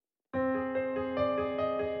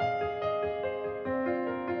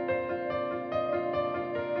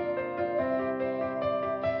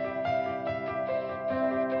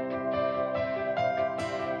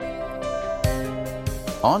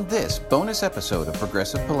On this bonus episode of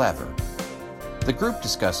Progressive Palaver, the group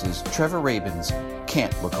discusses Trevor Rabin's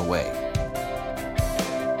Can't Look Away.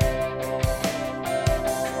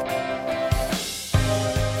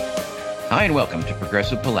 Hi and welcome to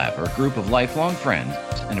Progressive Palaver, a group of lifelong friends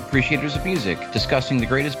and appreciators of music discussing the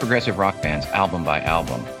greatest progressive rock bands album by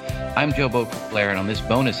album. I'm Joe Beauclair, and on this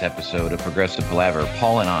bonus episode of Progressive Palaver,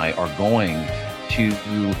 Paul and I are going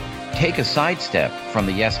to take a sidestep from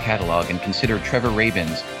the Yes catalog and consider Trevor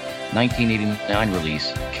Rabin's 1989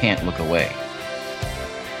 release, Can't Look Away.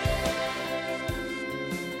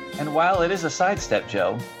 And while it is a sidestep,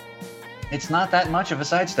 Joe, it's not that much of a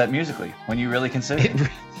sidestep musically when you really consider it.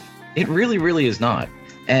 It really is not.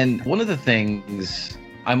 And one of the things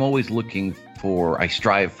I'm always looking for, I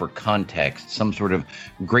strive for context, some sort of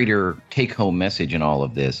greater take-home message in all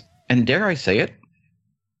of this. And dare I say it,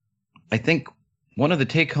 I think one of the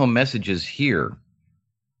take-home messages here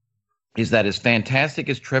is that as fantastic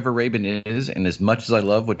as Trevor Rabin is, and as much as I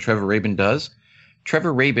love what Trevor Rabin does,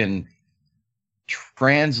 Trevor Rabin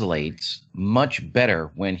translates much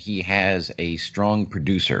better when he has a strong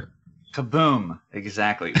producer. Kaboom.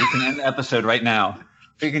 Exactly. We can end the episode right now.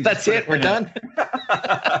 That's it. We're done.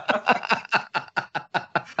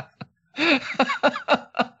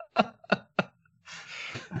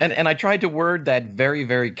 And I tried to word that very,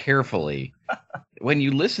 very carefully. When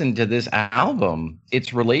you listen to this album,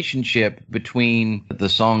 its relationship between the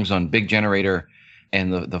songs on Big Generator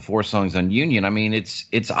and the four songs on Union, I mean,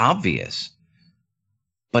 it's obvious.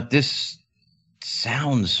 But this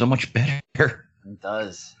sounds so much better. It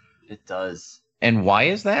does. It does. And why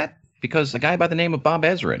is that? Because a guy by the name of Bob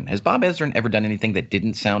Ezrin. Has Bob Ezrin ever done anything that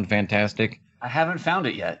didn't sound fantastic? I haven't found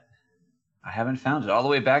it yet. I haven't found it. All the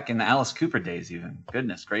way back in the Alice Cooper days, even.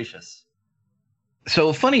 Goodness gracious.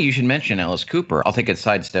 So funny you should mention Alice Cooper. I'll take a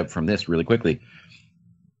sidestep from this really quickly.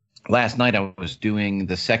 Last night I was doing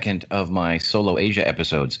the second of my solo Asia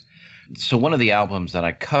episodes. So one of the albums that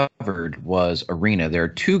I covered was Arena. There are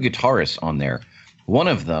two guitarists on there. One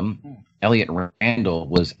of them, Elliot Randall,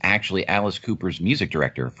 was actually Alice Cooper's music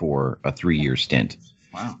director for a 3-year stint.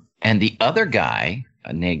 Wow. And the other guy,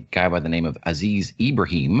 a guy by the name of Aziz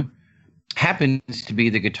Ibrahim, happens to be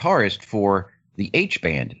the guitarist for the H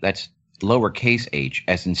Band. That's lowercase h,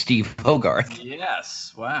 as in Steve Hogarth.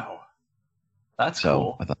 Yes. Wow. That's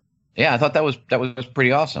cool. I thought that was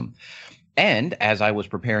pretty awesome. And as I was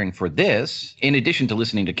preparing for this, in addition to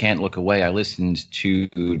listening to Can't Look Away, I listened to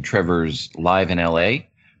Trevor's Live in LA,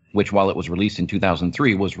 which, while it was released in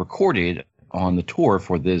 2003, was recorded on the tour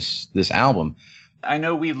for this album. I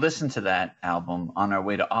know we listened to that album on our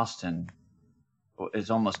way to Austin.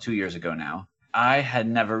 It's almost 2 years ago now. I had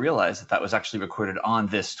never realized that was actually recorded on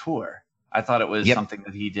this tour. I thought it was something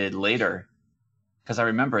that he did later, because I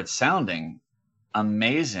remember it sounding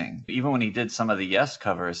amazing. Even when he did some of the Yes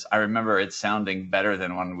covers, I remember it sounding better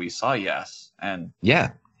than when we saw Yes. And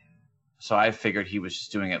yeah. So I figured he was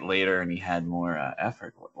just doing it later and he had more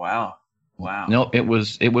effort. Wow. No, it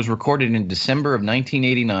was recorded in December of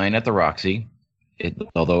 1989 at the Roxy,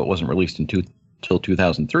 although it wasn't released until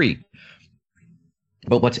 2003.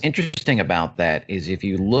 But what's interesting about that is if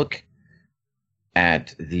you look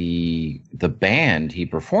at the band he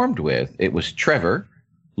performed with, it was Trevor,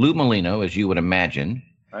 Lou Molino, as you would imagine,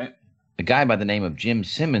 right? A guy by the name of Jim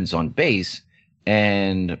Simmons on bass,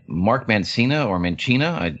 and Mark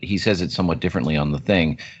Mancina, he says it somewhat differently on the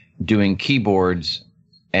thing, doing keyboards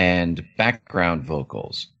and background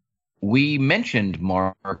vocals. We mentioned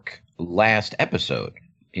Mark last episode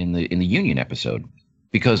in the Union episode,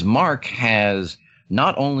 because Mark has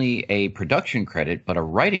not only a production credit, but a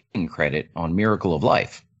writing credit on Miracle of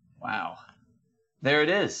Life. Wow. There it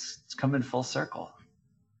is. It's coming full circle.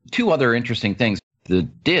 Two other interesting things. The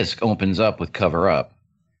disc opens up with Cover Up,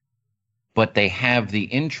 but they have the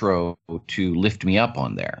intro to Lift Me Up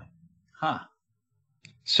on there. Huh.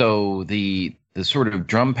 So the sort of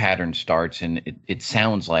drum pattern starts, and it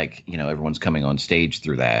sounds like, everyone's coming on stage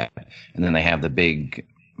through that. And then they have the big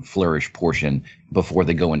flourish portion before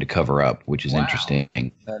they go into Cover Up, which is interesting.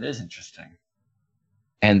 That is interesting.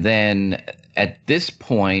 And then at this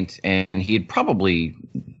point, and he'd probably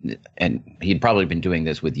been doing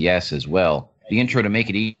this with Yes as well, the intro to Make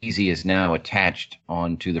It Easy is now attached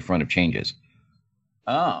onto the front of Changes.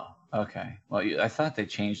 Oh, okay. Well, I thought they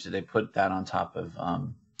changed it. They put that on top of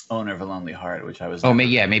Owner of a Lonely Heart, which I was...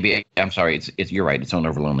 maybe. I'm sorry. It's you're right. It's Owner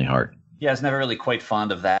of a Lonely Heart. Yeah, I was never really quite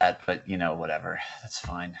fond of that, but whatever. That's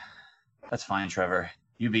fine. That's fine, Trevor.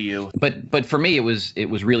 You be you. But for me, it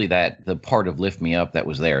was really the part of Lift Me Up that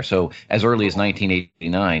was there. So as early as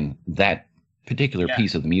 1989, that particular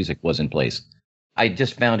piece of the music was in place. I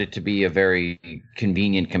just found it to be a very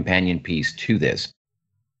convenient companion piece to this.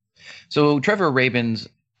 So Trevor Rabin's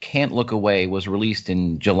Can't Look Away was released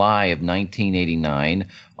in July of 1989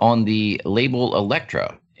 on the label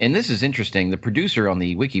Elektra. And this is interesting. The producer on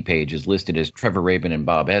the wiki page is listed as Trevor Rabin and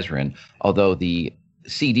Bob Ezrin, although the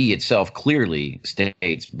CD itself clearly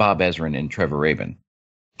states Bob Ezrin and Trevor Rabin.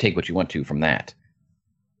 Take what you want to from that.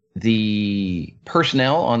 The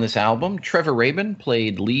personnel on this album: Trevor Rabin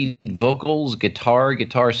played lead vocals, guitar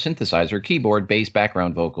synthesizer, keyboard, bass,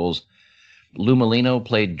 background vocals. Lou Molino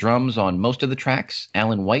played drums on most of the tracks.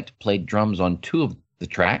 Alan White played drums on 2 of the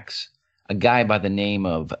tracks. A guy by the name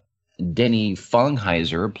of Denny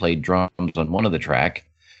Fongheiser played drums on 1 of the track.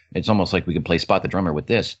 It's almost like we could play Spot the Drummer with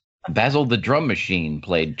this. Basil the Drum Machine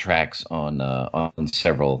played tracks on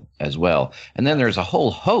several as well. And then there's a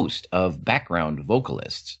whole host of background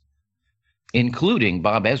vocalists, including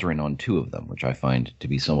Bob Ezrin on 2 of them, which I find to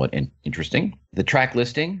be somewhat interesting. The track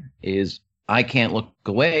listing is I Can't Look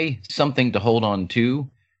Away, Something to Hold On To,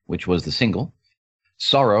 which was the single,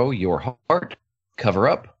 Sorrow, Your Heart, Cover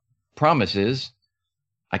Up, Promises.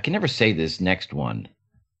 I can never say this next one.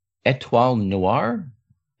 Etoile Noire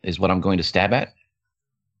is what I'm going to stab at.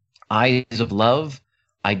 Eyes of Love,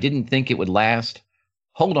 I Didn't Think It Would Last,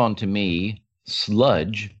 Hold On To Me,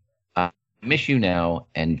 Sludge, I Miss You Now,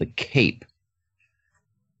 and The Cape.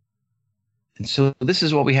 And so this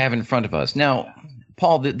is what we have in front of us. Now,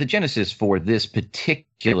 Paul, the genesis for this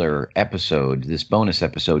particular episode, this bonus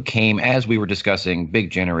episode, came as we were discussing Big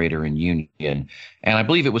Generator and Union. And I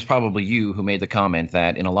believe it was probably you who made the comment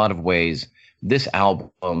that in a lot of ways, this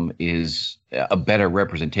album is a better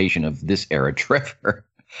representation of this era Trevor.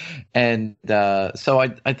 And so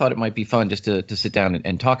I thought it might be fun just to sit down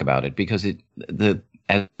and talk about it, because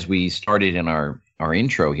as we started in our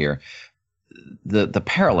intro here, the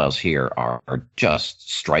parallels here are just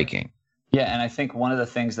striking. Yeah, and I think one of the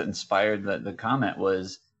things that inspired the comment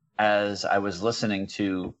was, as I was listening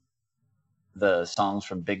to the songs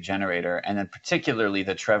from Big Generator, and then particularly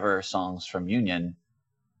the Trevor songs from Union,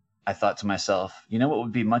 I thought to myself, you know what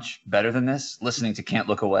would be much better than this? Listening to Can't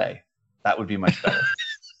Look Away. That would be much better.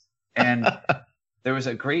 And there was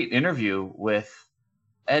a great interview with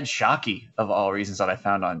Ed Shockey, of all reasons, that I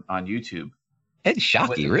found on YouTube. Ed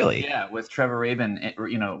Shockey, really? Yeah, with Trevor Rabin,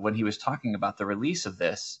 when he was talking about the release of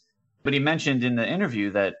this. But he mentioned in the interview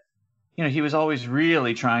that, he was always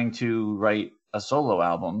really trying to write a solo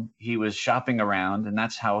album. He was shopping around, and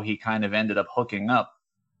that's how he kind of ended up hooking up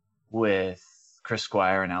with Chris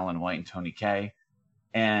Squire and Alan White and Tony Kaye.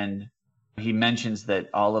 And he mentions that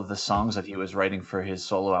all of the songs that he was writing for his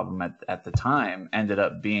solo album at the time ended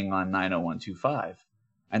up being on 90125.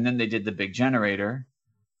 And then they did the Big Generator.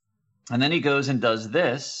 And then he goes and does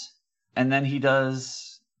this. And then he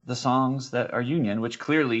does the songs that are Union, which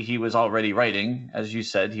clearly he was already writing. As you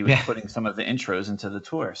said, he was putting some of the intros into the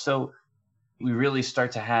tour. So we really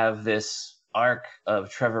start to have this arc of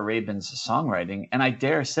Trevor Rabin's songwriting. And I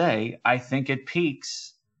dare say, I think it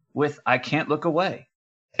peaks with I Can't Look Away.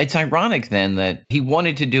 It's ironic then that he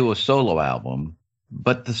wanted to do a solo album,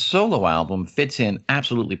 but the solo album fits in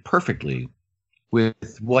absolutely perfectly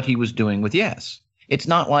with what he was doing with Yes. It's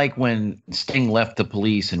not like when Sting left the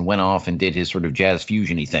Police and went off and did his sort of jazz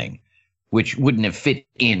fusion-y thing, which wouldn't have fit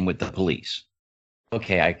in with the Police.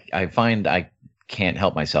 Okay, I find I can't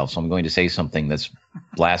help myself, so I'm going to say something that's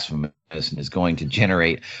blasphemous and is going to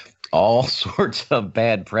generate all sorts of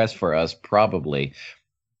bad press for us, probably.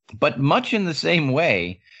 But much in the same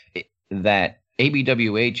way that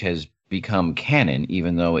ABWH has become canon,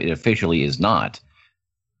 even though it officially is not,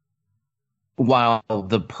 while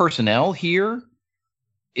the personnel here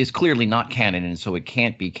is clearly not canon, and so it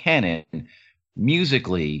can't be canon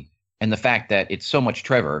musically, and the fact that it's so much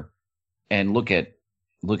Trevor, and look at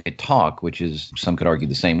Talk, which is, some could argue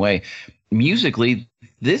the same way, musically,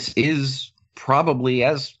 this is probably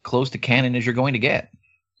as close to canon as you're going to get.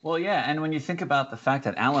 Well, yeah, and when you think about the fact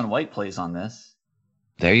that Alan White plays on this,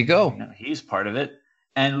 there you go. He's part of it.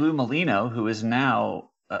 And Lou Molino, who is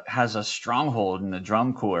now has a stronghold in the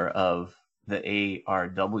drum corps of the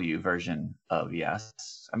ARW version of Yes.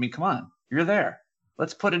 I mean, come on, you're there.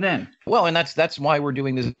 Let's put it in. Well, and that's why we're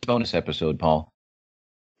doing this bonus episode, Paul.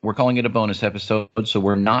 We're calling it a bonus episode, so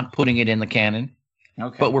we're not putting it in the canon,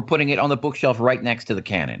 but we're putting it on the bookshelf right next to the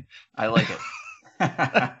canon. I like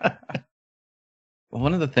it.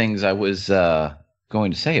 One of the things I was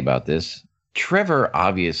going to say about this, Trevor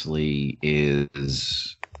obviously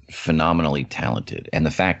is phenomenally talented, and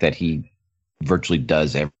the fact that he virtually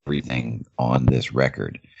does everything on this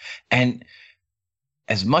record. And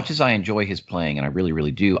as much as I enjoy his playing, and I really,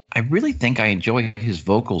 really do, I really think I enjoy his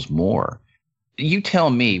vocals more. You tell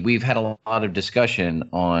me. We've had a lot of discussion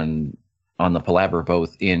on on the Palaver,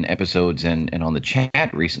 both in episodes and on the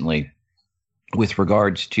chat recently, with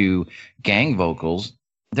regards to gang vocals.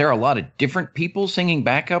 There are a lot of different people singing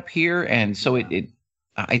backup here, and so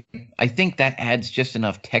I think that adds just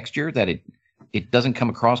enough texture that it doesn't come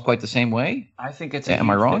across quite the same way. I think it's a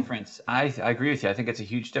huge difference. I agree with you. I think it's a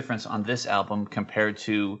huge difference on this album compared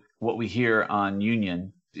to what we hear on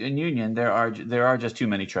Union. In Union, there are just too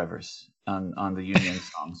many Trevors on the Union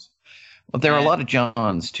songs. Well, there are a lot of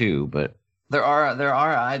Johns too, but there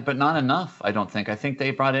are, but not enough. I don't think. I think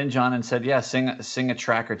they brought in John and said, "Yeah, sing a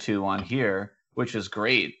track or two on here," which is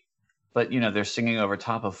great. But they're singing over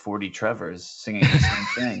top of 40 Trevors singing the same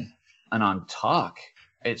thing, and on Talk,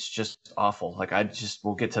 it's just awful. Like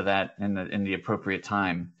we'll get to that in the appropriate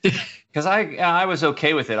time, because I was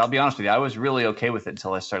okay with it. I'll be honest with you, I was really okay with it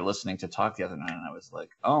until I started listening to Talk the other night, and I was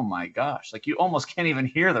like, oh my gosh, like you almost can't even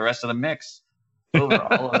hear the rest of the mix over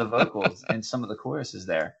all of the vocals and some of the choruses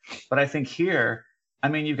there. But I think here, I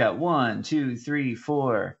mean, you've got 1, 2, 3,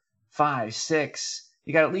 4, 5, 6.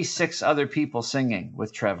 You got at least 6 other people singing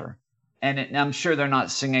with Trevor. And I'm sure they're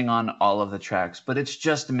not singing on all of the tracks, but it's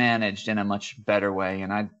just managed in a much better way.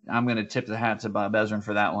 And I'm going to tip the hat to Bob Ezrin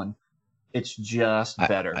for that one. It's just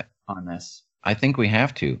better on this. I think we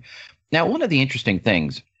have to. Now, one of the interesting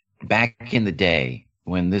things, back in the day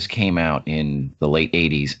when this came out in the late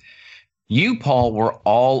 80s, you, Paul, were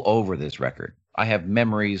all over this record. I have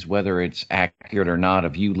memories, whether it's accurate or not,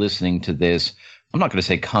 of you listening to this. I'm not going to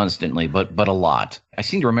say constantly, but a lot. I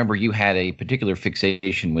seem to remember you had a particular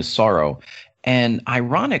fixation with Sorrow. And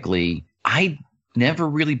ironically, I never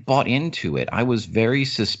really bought into it. I was very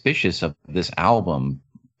suspicious of this album,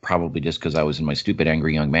 probably just because I was in my stupid,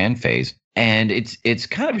 angry young man phase. And it's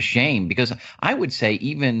kind of a shame, because I would say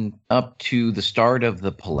even up to the start of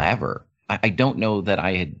the Palaver, I don't know that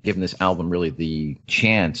I had given this album really the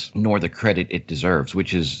chance nor the credit it deserves,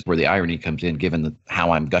 which is where the irony comes in, given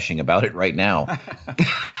how I'm gushing about it right now.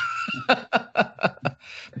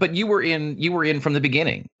 But you were in from the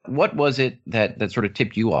beginning. What was it that sort of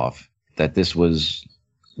tipped you off that this was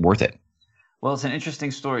worth it? Well, it's an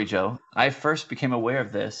interesting story, Joe. I first became aware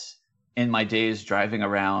of this in my days driving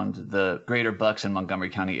around the greater Bucks and Montgomery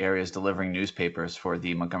County areas delivering newspapers for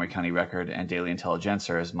the Montgomery County Record and Daily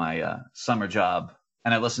Intelligencer as my summer job.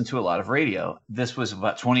 And I listened to a lot of radio. This was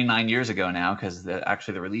about 29 years ago now, because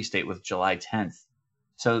actually the release date was July 10th.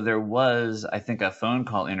 So there was, I think, a phone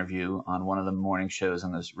call interview on one of the morning shows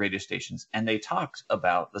on those radio stations. And they talked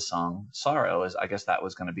about the song Sorrow, as I guess that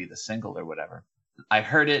was going to be the single or whatever. I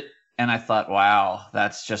heard it. And I thought, wow,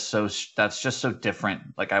 that's just so different.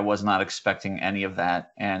 Like, I was not expecting any of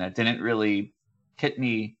that. And it didn't really hit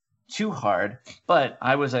me too hard. But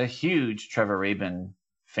I was a huge Trevor Rabin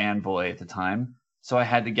fanboy at the time, so I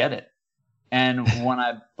had to get it. And when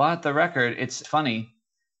I bought the record, it's funny,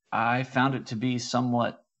 I found it to be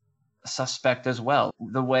somewhat suspect as well.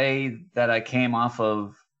 The way that I came off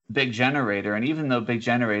of Big Generator, and even though Big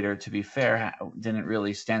Generator, to be fair, didn't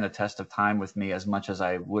really stand the test of time with me as much as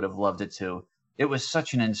I would have loved it to, it was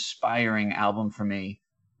such an inspiring album for me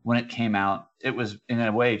when it came out. It was, in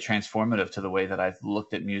a way, transformative to the way that I've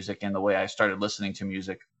looked at music and the way I started listening to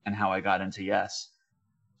music and how I got into Yes.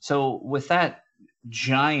 So with that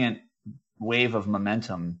giant wave of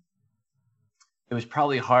momentum, it was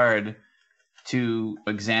probably hard to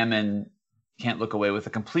examine Can't Look Away with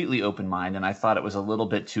a completely open mind, and I thought it was a little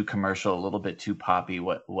bit too commercial, a little bit too poppy,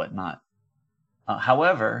 whatnot.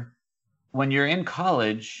 However, when you're in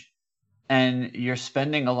college and you're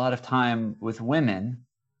spending a lot of time with women,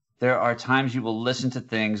 there are times you will listen to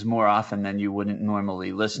things more often than you wouldn't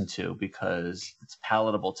normally listen to because it's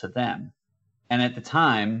palatable to them. And at the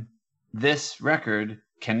time, this record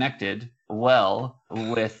connected well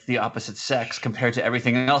with the opposite sex compared to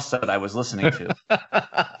everything else that I was listening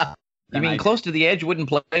to. You mean Close to the Edge wouldn't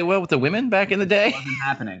play well with the women back in the day? It wasn't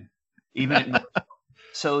happening.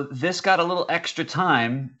 So this got a little extra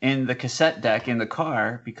time in the cassette deck in the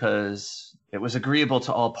car because it was agreeable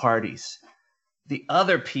to all parties. The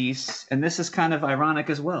other piece, and this is kind of ironic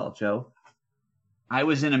as well, Joe, I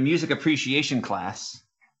was in a music appreciation class,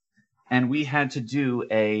 and we had to do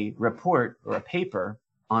a report or a paper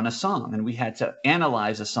on a song, and we had to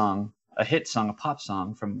analyze a song, a hit song, a pop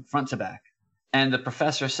song from front to back. And the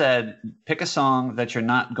professor said, pick a song that you're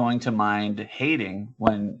not going to mind hating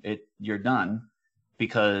when you're done,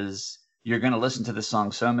 because you're going to listen to this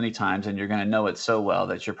song so many times and you're going to know it so well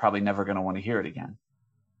that you're probably never going to want to hear it again.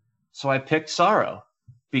 So I picked Sorrow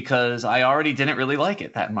because I already didn't really like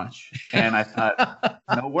it that much. And I thought,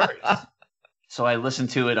 no worries. So I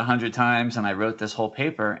listened to it 100 times and I wrote this whole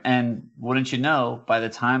paper. And wouldn't you know, by the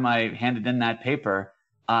time I handed in that paper,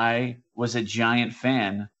 I was a giant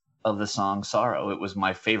fan of the song Sorrow. It was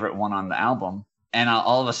my favorite one on the album. And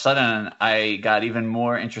all of a sudden, I got even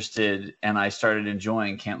more interested, and I started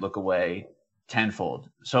enjoying Can't Look Away tenfold.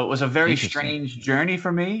 So it was a very strange journey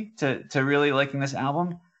for me to really liking this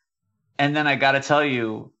album. And then I got to tell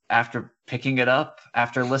you, after picking it up,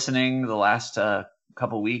 after listening the last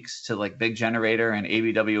couple weeks to like Big Generator and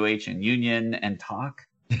ABWH and Union and Talk,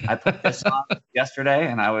 I put this on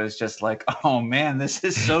yesterday, and I was just like, oh man, this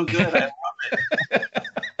is so good. I love it.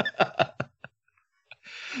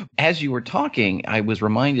 As you were talking, I was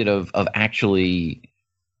reminded of actually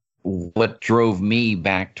what drove me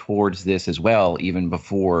back towards this as well, even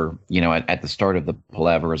before, at the start of the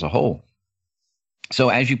palaver as a whole. So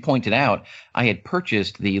as you pointed out, I had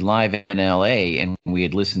purchased the Live in LA, and we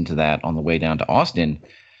had listened to that on the way down to Austin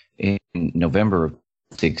in November of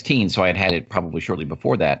 2016. So I had it probably shortly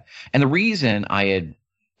before that. And the reason I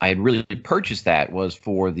had really purchased that was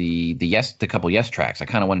for the couple Yes tracks. I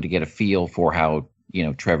kind of wanted to get a feel for how,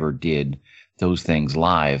 Trevor did those things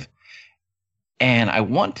live. And I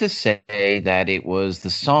want to say that it was the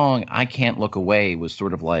song I Can't Look Away was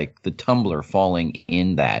sort of like the tumbler falling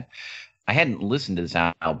in that. I hadn't listened to this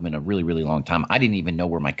album in a really, really long time. I didn't even know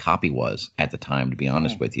where my copy was at the time, to be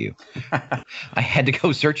honest with you. I had to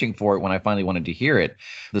go searching for it when I finally wanted to hear it.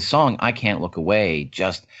 The song I Can't Look Away,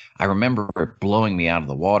 I remember it blowing me out of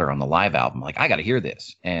the water on the live album. Like, I got to hear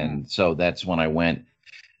this. And so that's when I went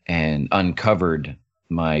and uncovered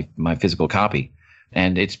my physical copy.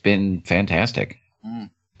 And it's been fantastic.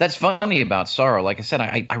 That's funny about Sorrow. Like I said,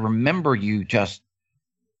 I remember you just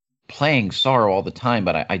playing Sorrow all the time,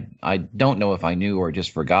 but I don't know if I knew or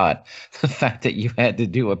just forgot the fact that you had to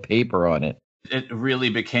do a paper on it. It really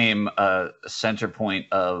became a center point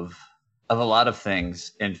of a lot of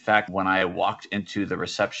things. In fact, when I walked into the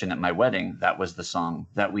reception at my wedding, that was the song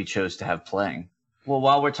that we chose to have playing. Well,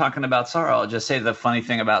 while we're talking about Sorrow, I'll just say the funny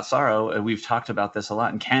thing about Sorrow, we've talked about this a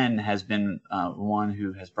lot, and Ken has been one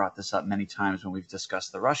who has brought this up many times when we've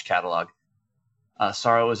discussed the Rush catalog.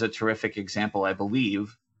 Sorrow is a terrific example, I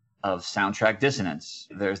believe, of soundtrack dissonance.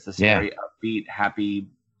 There's this very upbeat, happy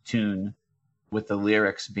tune with the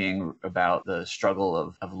lyrics being about the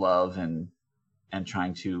struggle of love and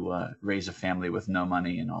trying to raise a family with no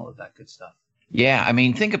money and all of that good stuff. Yeah, I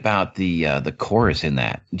mean, think about the chorus in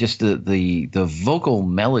that. Just the vocal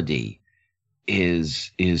melody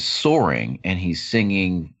is soaring, and he's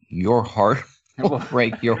singing, "Your heart will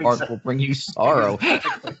break, your heart will bring you sorrow."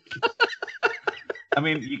 I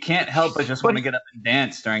mean, you can't help but just want to get up and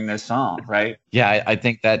dance during this song, right? Yeah, I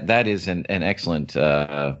think that is an excellent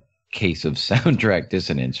case of soundtrack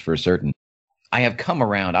dissonance for certain. I have come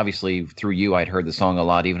around, obviously, through you. I'd heard the song a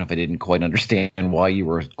lot, even if I didn't quite understand why you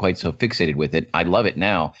were quite so fixated with it. I love it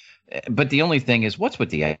now. But the only thing is, what's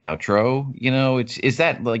with the outro? Is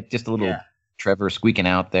that like just a little Trevor squeaking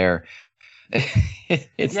out there?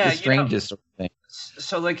 It's the strangest sort of thing.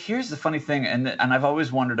 So, like, here's the funny thing, and I've always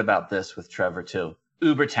wondered about this with Trevor, too.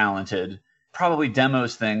 Uber talented, probably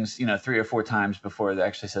demos things, 3 or 4 times before it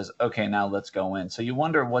actually says, okay, now let's go in. So you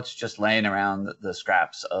wonder what's just laying around the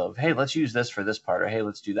scraps of, hey, let's use this for this part, or hey,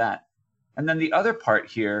 let's do that. And then the other part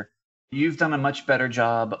here, you've done a much better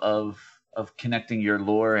job of connecting your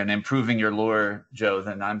lore and improving your lore, Joe,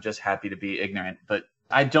 than I'm just happy to be ignorant. But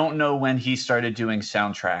I don't know when he started doing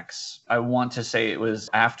soundtracks. I want to say it was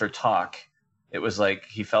after Talk. It was like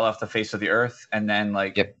he fell off the face of the earth, and then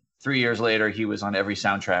 3 years later, he was on every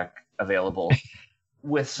soundtrack available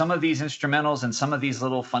with some of these instrumentals and some of these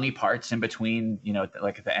little funny parts in between,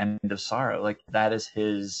 like at the end of Sorrow. Like, that is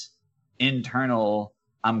his internal,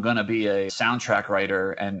 I'm going to be a soundtrack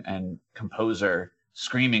writer and composer,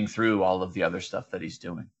 screaming through all of the other stuff that he's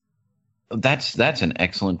doing. That's an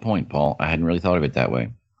excellent point, Paul. I hadn't really thought of it that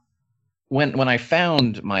way. When I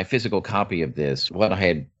found my physical copy of this, what I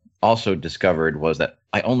had also discovered was that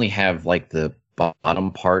I only have like the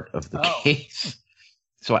bottom part of the case.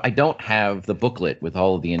 So I don't have the booklet with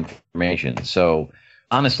all of the information. So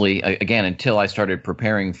honestly, again, until I started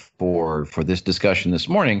preparing for this discussion this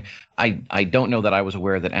morning, I don't know that I was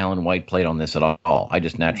aware that Alan White played on this at all. I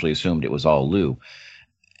just naturally assumed it was all Lou.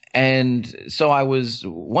 And so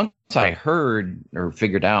once I heard or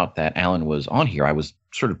figured out that Alan was on here, I was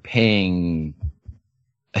sort of paying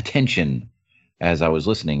attention as I was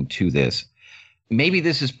listening to this. Maybe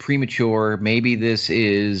this is premature. Maybe this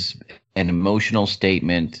is an emotional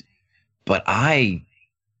statement, but I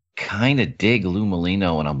kind of dig Lou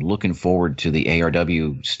Molino, and I'm looking forward to the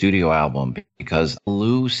ARW studio album because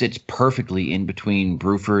Lou sits perfectly in between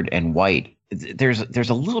Bruford and White. There's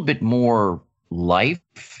a little bit more life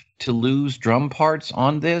to Lou's drum parts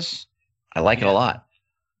on this. I like it a lot.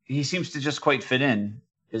 He seems to just quite fit in.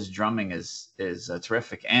 his drumming is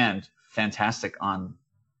terrific and fantastic on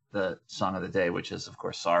the song of the day, which is of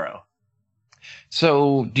course Sorrow.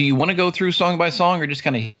 So, do you want to go through song by song, or just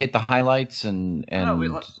kind of hit the highlights and?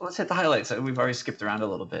 Let's hit the highlights. We've already skipped around a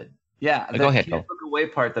little bit. Yeah, go ahead. Can't Look Away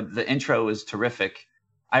part. The intro is terrific.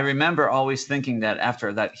 I remember always thinking that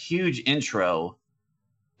after that huge intro,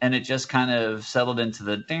 and it just kind of settled into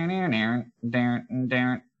the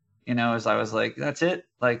as I was like, that's it.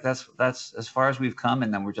 Like that's as far as we've come,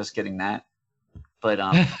 and then we're just getting that. But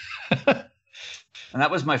and that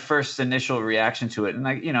was my first initial reaction to it. And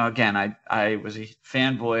I was a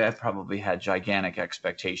fanboy. I probably had gigantic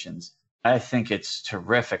expectations. I think it's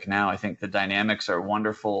terrific now. I think the dynamics are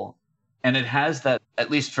wonderful. And it has that,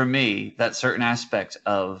 at least for me, that certain aspect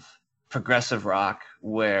of progressive rock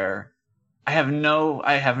where I have no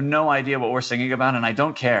idea what we're singing about, and I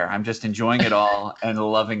don't care. I'm just enjoying it all and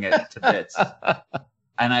loving it to bits.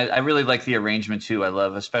 And I really like the arrangement too. I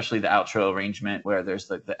love especially the outro arrangement where there's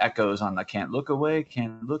the echoes on the can't look away.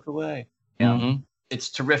 Mm-hmm.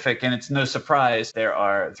 It's terrific, and it's no surprise there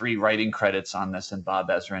are 3 writing credits on this, and Bob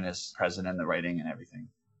Ezrin is present in the writing and everything.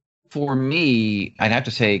 For me, I'd have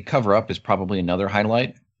to say Cover Up is probably another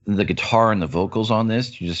highlight. The guitar and the vocals on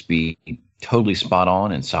this to just be totally spot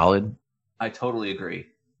on and solid. I totally agree.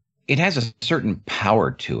 It has a certain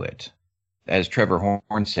power to it. As Trevor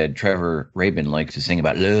Horn said, Trevor Rabin likes to sing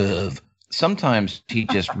about love. Sometimes he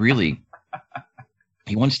just really,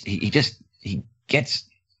 he gets,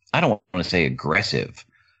 I don't want to say aggressive,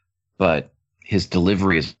 but his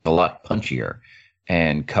delivery is a lot punchier.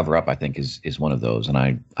 And Cover Up, I think, is one of those. And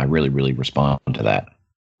I really, really respond to that.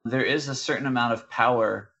 There is a certain amount of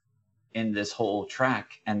power in this whole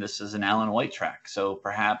track, and this is an Alan White track. So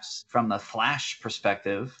perhaps from the Flash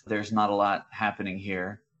perspective, there's not a lot happening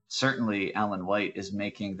here. Certainly Alan White is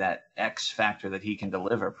making that X factor that he can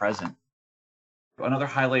deliver present. Another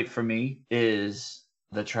highlight for me is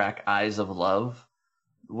the track Eyes of Love,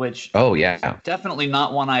 which is definitely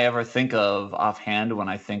not one I ever think of offhand when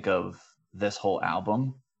I think of this whole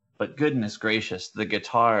album. But goodness gracious, the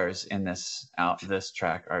guitars in this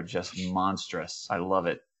track are just monstrous. I love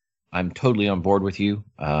it. I'm totally on board with you.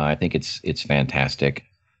 I think it's fantastic.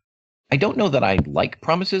 I don't know that I like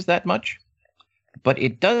Promises that much, but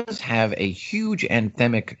it does have a huge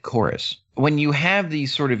anthemic chorus. When you have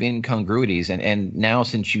these sort of incongruities, and now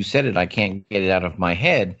since you said it, I can't get it out of my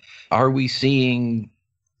head, are we seeing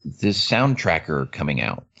this soundtracker coming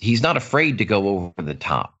out? He's not afraid to go over the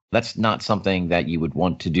top. That's not something that you would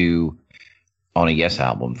want to do on a Yes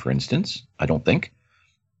album, for instance, I don't think.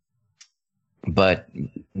 But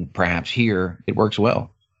perhaps here it works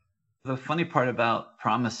well. The funny part about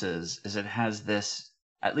Promises is it has this,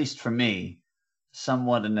 at least for me,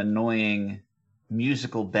 somewhat an annoying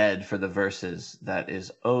musical bed for the verses that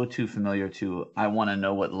is too familiar to I Want to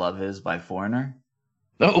Know What Love Is by Foreigner.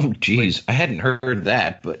 Oh, geez. I hadn't heard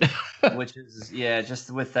that, but which is,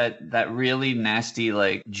 just with that really nasty,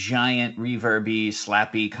 like giant reverby,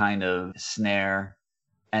 slappy kind of snare,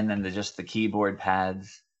 and then the keyboard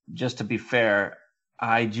pads. Just to be fair,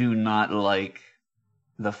 I do not like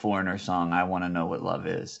the Foreigner song, I Want to Know What Love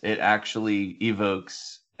Is. It actually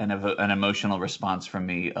evokes an emotional response from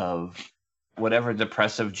me of whatever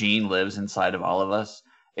depressive gene lives inside of all of us.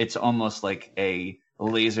 It's almost like a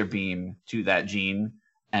laser beam to that gene,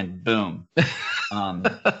 and boom.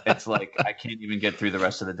 It's like I can't even get through the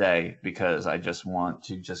rest of the day because I just want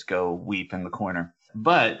to just go weep in the corner.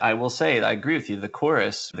 But I will say, I agree with you. The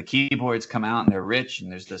chorus, the keyboards come out and they're rich, and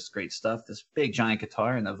there's this great stuff, this big giant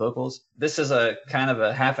guitar and the vocals. This is a kind of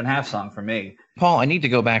a half and half song for me. Paul, I need to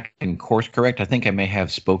go back and course correct. I think I may have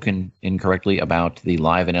spoken incorrectly about the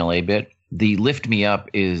Live in LA bit. The Lift Me Up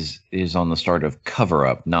is on the start of Cover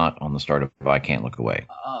Up, not on the start of I Can't Look Away.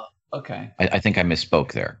 Oh, okay. I think I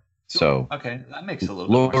misspoke there. So okay, that makes a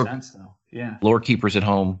little bit more sense, though. Yeah. Lore Keepers at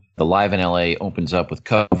Home, the Live in LA opens up with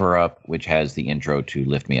Cover Up, which has the intro to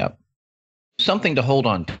Lift Me Up. Something to hold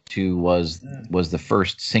on to was the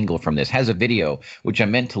first single from this. Has a video, which I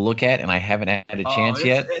meant to look at, and I haven't had a chance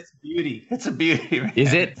yet. It's beauty. It's a beauty, man.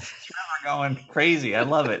 Is it? Trevor going crazy. I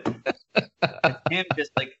love it. It's him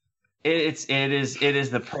just like it is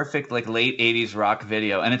the perfect like late 80s rock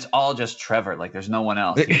video, and it's all just Trevor. Like there's no one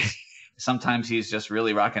else. Sometimes he's just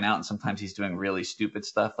really rocking out, and sometimes he's doing really stupid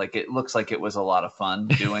stuff. Like it looks like it was a lot of fun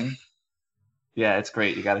doing. Yeah, it's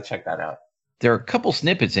great. You got to check that out. There are a couple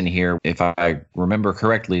snippets in here. If I remember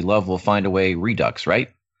correctly, Love Will Find a Way Redux,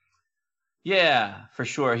 right? Yeah, for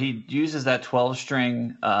sure. He uses that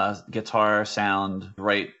 12-string guitar sound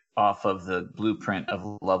right off of the blueprint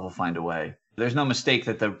of Love Will Find a Way. There's no mistake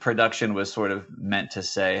that the production was sort of meant to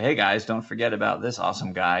say, hey guys, don't forget about this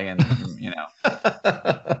awesome guy. And,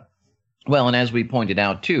 Well, and as we pointed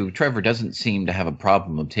out too, Trevor doesn't seem to have a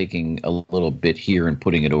problem of taking a little bit here and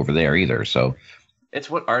putting it over there either. So it's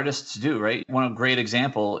what artists do, right? One great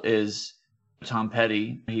example is Tom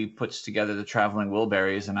Petty. He puts together the Traveling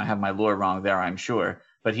Wilburys, and I have my lore wrong there, I'm sure,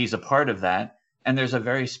 but he's a part of that. And there's a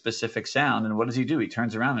very specific sound. And what does he do? He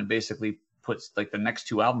turns around and basically puts like the next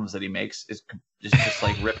 2 albums that he makes is just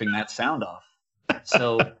like ripping that sound off.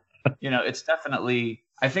 So, it's definitely,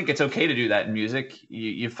 I think it's okay to do that in music.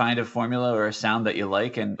 You find a formula or a sound that you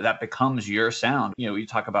like, and that becomes your sound. You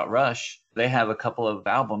talk about Rush. They have a couple of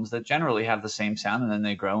albums that generally have the same sound, and then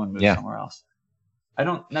they grow and move somewhere else. I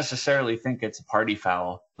don't necessarily think it's a party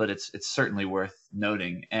foul, but it's certainly worth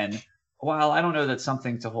noting. And while I don't know that's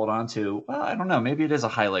something to hold on to, well, I don't know. Maybe it is a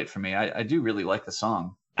highlight for me. I do really like the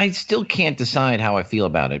song. I still can't decide how I feel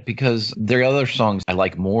about it because there are other songs I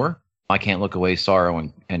like more. I Can't Look Away,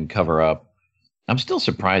 Sorrow, and Cover Up. I'm still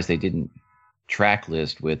surprised they didn't track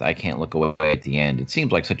list with I Can't Look Away at the end. It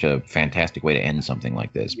seems like such a fantastic way to end something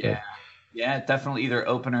like this. Yeah, definitely either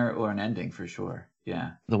opener or an ending for sure.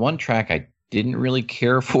 Yeah. The one track I didn't really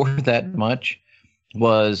care for that much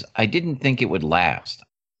was I didn't think it would last.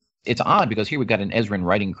 It's odd because here we've got an Ezrin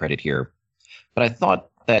writing credit here, but I thought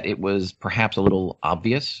that it was perhaps a little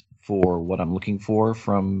obvious for what I'm looking for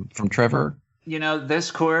from Trevor.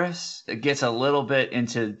 This chorus gets a little bit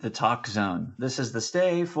into the talk zone. This is the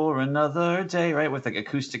Stay for Another Day, right? With the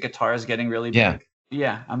acoustic guitars getting really big.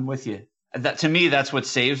 Yeah, I'm with you. That, to me, that's what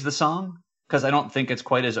saves the song because I don't think it's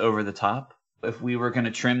quite as over the top. If we were going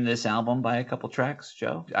to trim this album by a couple tracks,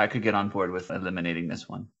 Joe, I could get on board with eliminating this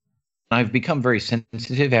one. I've become very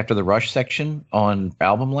sensitive after the Rush section on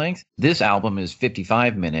album length. This album is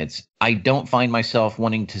 55 minutes. I don't find myself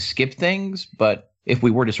wanting to skip things, but if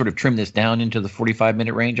we were to sort of trim this down into the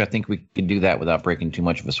 45-minute range, I think we could do that without breaking too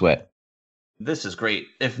much of a sweat. This is great.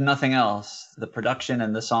 If nothing else, the production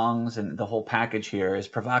and the songs and the whole package here is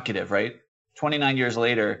provocative, right? 29 years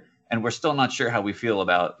later, and we're still not sure how we feel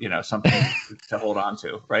about, something to hold on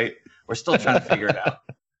to, right? We're still trying to figure it out.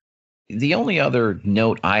 The only other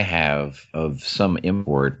note I have of some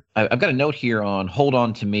import, I've got a note here on Hold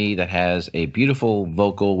On To Me that has a beautiful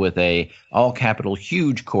vocal with a all capital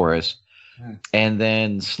huge chorus. And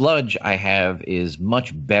then Sludge I have is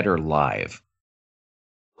much better live.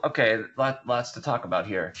 Okay, lots to talk about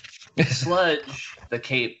here. Sludge, the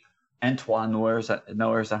Cape, and Trois Noirs,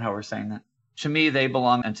 is that how we're saying that? To me, they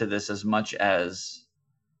belong into this as much as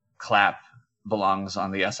Clap belongs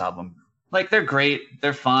on the Yes album. Like, they're great,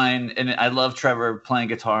 they're fine, and I love Trevor playing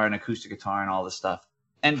guitar and acoustic guitar and all this stuff.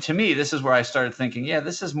 And to me, this is where I started thinking, yeah,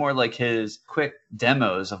 this is more like his quick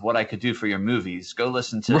demos of what I could do for your movies. Go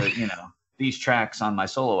listen to, these tracks on my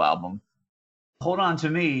solo album. Hold On To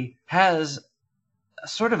Me has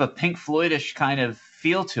sort of a Pink Floyd-ish kind of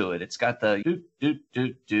feel to it. It's got the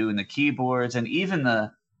do-do-do-do and the keyboards, and even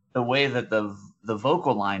the way that the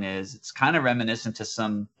vocal line is, it's kind of reminiscent to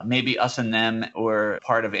some maybe Us and Them or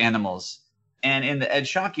part of Animals. And in the Ed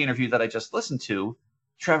Shockey interview that I just listened to,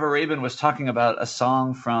 Trevor Rabin was talking about a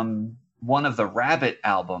song from one of the Rabbit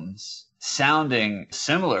albums sounding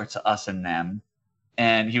similar to Us and Them.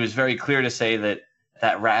 And he was very clear to say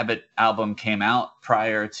that Rabbit album came out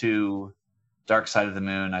prior to Dark Side of the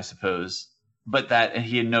Moon, I suppose, but that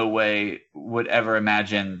he in no way would ever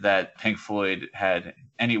imagine that Pink Floyd had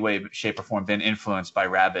any way, shape, or form been influenced by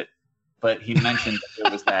Rabbit. But he mentioned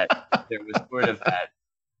that there was sort of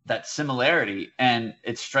that similarity, and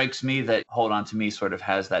it strikes me that Hold On To Me sort of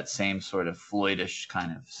has that same sort of Floydish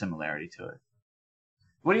kind of similarity to it.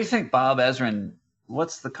 What do you think, Bob Ezrin?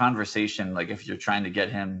 What's the conversation like if you're trying to get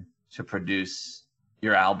him to produce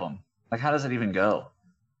your album? Like, how does it even go?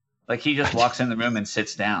 Like, he just walks in the room and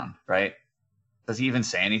sits down, right? Does he even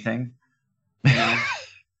say anything?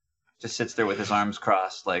 Just sits there with his arms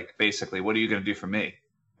crossed, like, basically, what are you going to do for me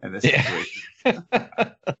in this situation?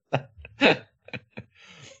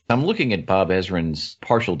 I'm looking at Bob Ezrin's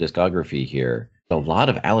partial discography here. A lot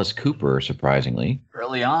of Alice Cooper, surprisingly.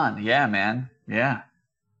 Early on, yeah, man. Yeah.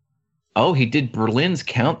 Oh, he did Berlin's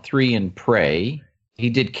Count 3 and Pray. He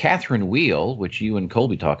did Catherine Wheel, which you and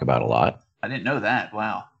Colby talk about a lot. I didn't know that.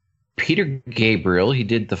 Wow. Peter Gabriel, he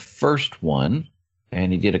did the first one,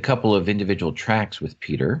 and he did a couple of individual tracks with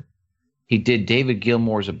Peter. He did David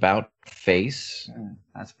Gilmour's About Face.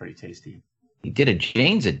 That's pretty tasty. He did a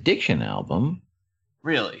Jane's Addiction album.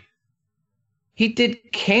 Really? He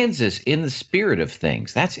did Kansas in the Spirit of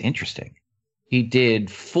Things. That's interesting. He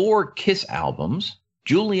did 4 Kiss albums.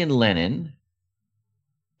 Julian Lennon,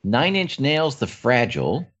 9 Inch Nails, The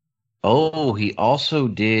Fragile, Oh, he also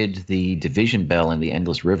did the Division Bell and the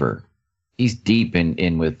Endless River. He's deep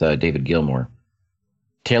in with David Gilmour,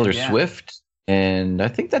 Taylor Yeah. Swift, and I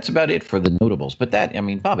think that's about it for the notables. But that, I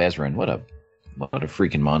mean, Bob Ezrin, what a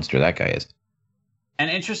freaking monster that guy is. And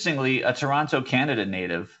interestingly, a Toronto, Canada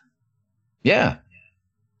native. Yeah.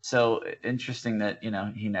 So interesting that,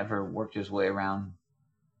 he never worked his way around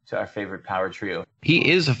to our favorite power trio. He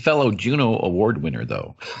is a fellow Juno Award winner,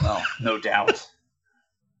 though. Well, no doubt.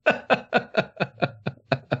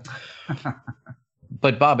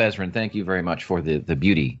 But Bob Ezrin, thank you very much for the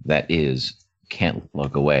beauty that is Can't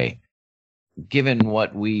Look Away. Given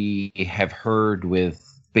what we have heard with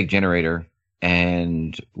Big Generator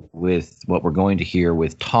and with what we're going to hear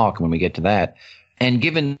with Talk when we get to that, and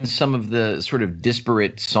given some of the sort of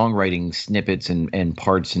disparate songwriting snippets and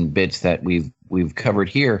parts and bits that we've covered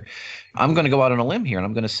here, I'm going to go out on a limb here, and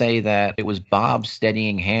I'm going to say that it was Bob's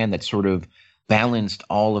steadying hand that sort of balanced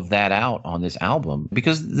all of that out on this album,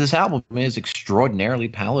 because this album is extraordinarily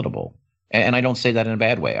palatable. And I don't say that in a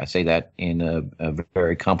bad way. I say that in a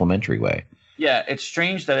very complimentary way. Yeah, it's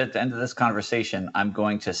strange that at the end of this conversation, I'm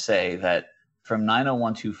going to say that from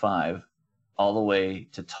 90125 all the way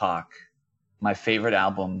to Talk, my favorite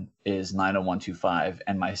album is 90125,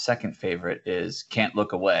 and my second favorite is Can't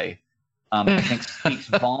Look Away. I think speaks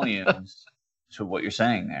volumes to what you're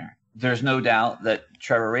saying there. There's no doubt that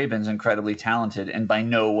Trevor Rabin's incredibly talented, and by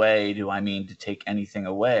no way do I mean to take anything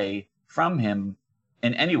away from him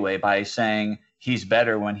in any way by saying he's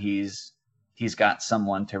better when he's got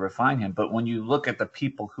someone to refine him. But when you look at the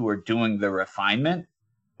people who are doing the refinement,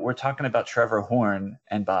 we're talking about Trevor Horn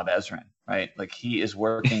and Bob Ezrin, right? Like, he is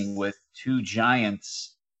working with two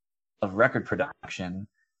giants of record production,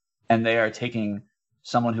 and they are taking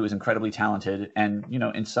someone who is incredibly talented and,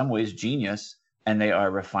 in some ways genius, and they are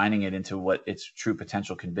refining it into what its true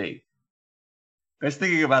potential can be. I was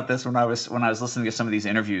thinking about this when I was listening to some of these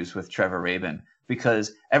interviews with Trevor Rabin,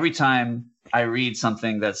 because every time I read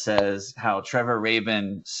something that says how Trevor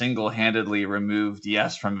Rabin single-handedly removed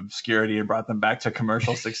Yes from obscurity and brought them back to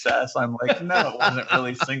commercial success, I'm like, no, it wasn't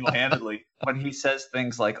really single-handedly. When he says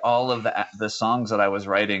things like all of the songs that I was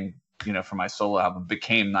writing, for my solo album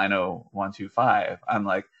became 90125, I'm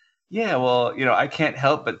like, yeah, well, I can't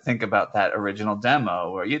help but think about that original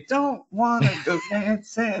demo where you don't want to go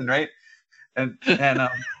dancing, right? And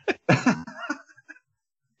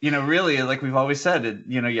really, like we've always said,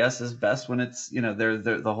 Yes is best when it's,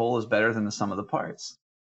 the whole is better than the sum of the parts.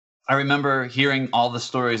 I remember hearing all the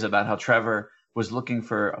stories about how Trevor was looking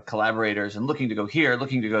for collaborators and looking to go here,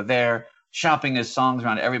 looking to go there, shopping his songs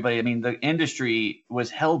around everybody. I mean, the industry was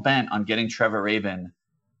hell-bent on getting Trevor Rabin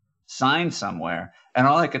signed somewhere. And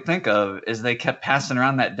all I could think of is they kept passing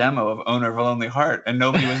around that demo of Owner of a Lonely Heart, and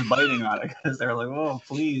nobody was biting on it because they were like, "Oh,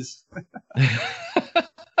 please."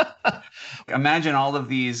 Imagine all of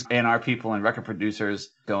these A&R people and record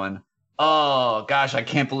producers going, "Oh gosh, I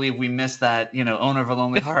can't believe we missed that. Owner of a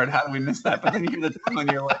Lonely Heart. How did we miss that?" But then you hear the demo, and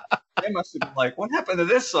you're like, "They must have been like, what happened to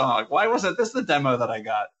this song? Why wasn't this the demo that I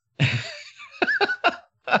got?"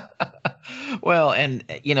 Well, and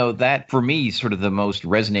that for me, sort of the most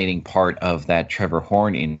resonating part of that Trevor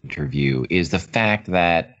Horn interview is the fact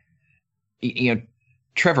that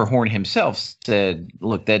Trevor Horn himself said,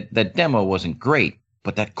 "Look, that demo wasn't great,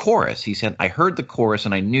 but that chorus," he said, "I heard the chorus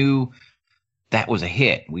and I knew that was a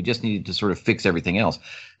hit. We just needed to sort of fix everything else."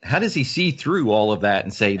 How does he see through all of that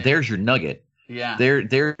and say, "There's your nugget. Yeah,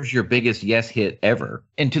 there's your biggest Yes hit ever,"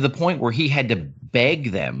 and to the point where he had to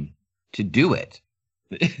beg them to do it.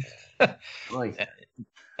 Right.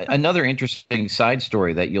 Another interesting side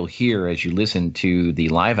story that you'll hear as you listen to the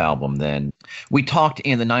live album, then, we talked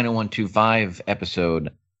in the 90125 episode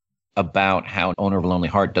about how Owner of a Lonely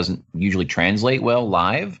Heart doesn't usually translate well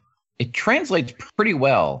live. It translates pretty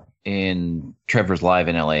well in Trevor's Live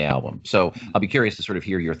in LA album. So I'll be curious to sort of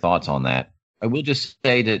hear your thoughts on that. I will just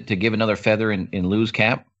say to give another feather in Lou's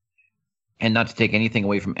cap, and not to take anything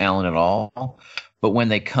away from Alan at all, but when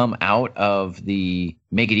they come out of the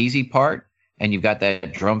Make It Easy part and you've got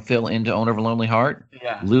that drum fill into Owner of a Lonely Heart,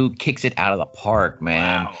 yeah, Lou kicks it out of the park,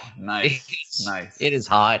 man. Wow, nice, nice. It is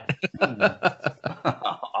hot.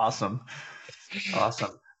 Awesome.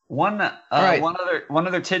 One right. one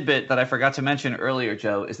other tidbit that I forgot to mention earlier,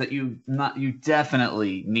 Joe, is that you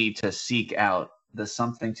definitely need to seek out the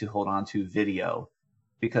Something to Hold On To video,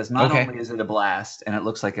 because not only is it a blast and it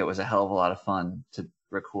looks like it was a hell of a lot of fun to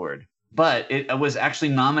record, but it was actually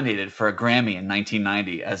nominated for a Grammy in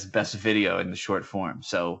 1990 as best video in the short form.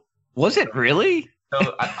 So was it really?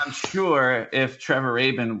 So I'm sure if Trevor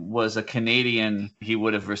Rabin was a Canadian, he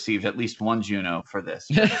would have received at least one Juno for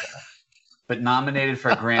this. But nominated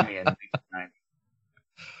for a Grammy in 1990.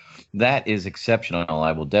 That is exceptional.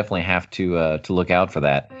 I will definitely have to look out for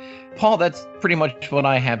that. Paul, that's pretty much what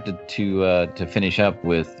I have to finish up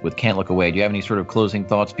with Can't Look Away. Do you have any sort of closing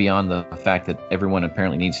thoughts beyond the fact that everyone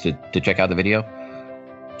apparently needs to check out the video?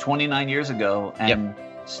 29 years ago, and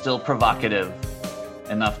still provocative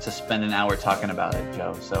enough to spend an hour talking about it,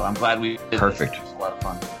 Joe. So I'm glad we did. Perfect. This. It was a lot of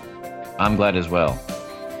fun. I'm glad as well.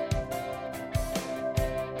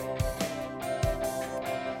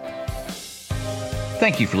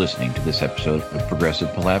 Thank you for listening to this episode of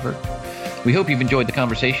Progressive Palaver. We hope you've enjoyed the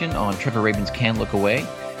conversation on Trevor Rabin's Can't Look Away,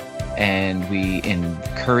 and we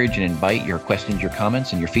encourage and invite your questions, your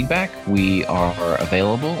comments, and your feedback. We are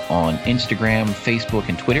available on Instagram, Facebook,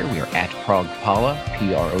 and Twitter. We are at ProgPala,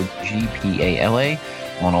 PROGPALA,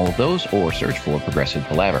 on all of those, or search for Progressive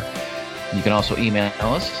Palaver. You can also email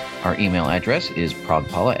us. Our email address is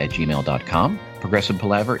progpala@gmail.com. Progressive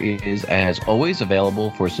Palaver is, as always, available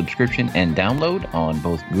for subscription and download on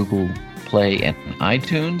both Google Play and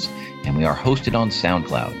iTunes, and we are hosted on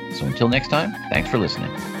SoundCloud. So until next time, thanks for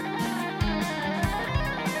listening.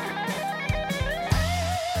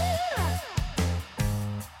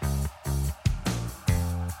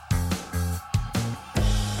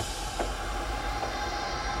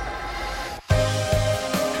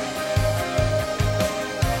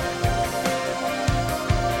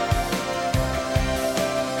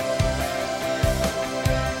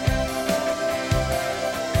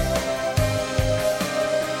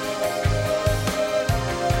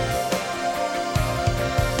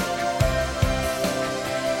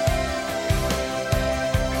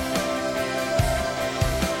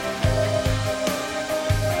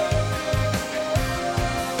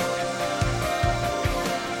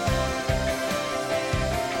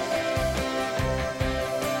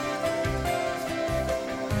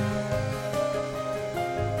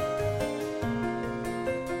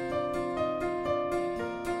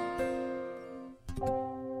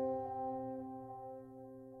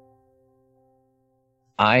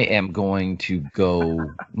 I am going to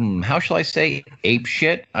go, how shall I say, ape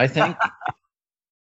shit, I think.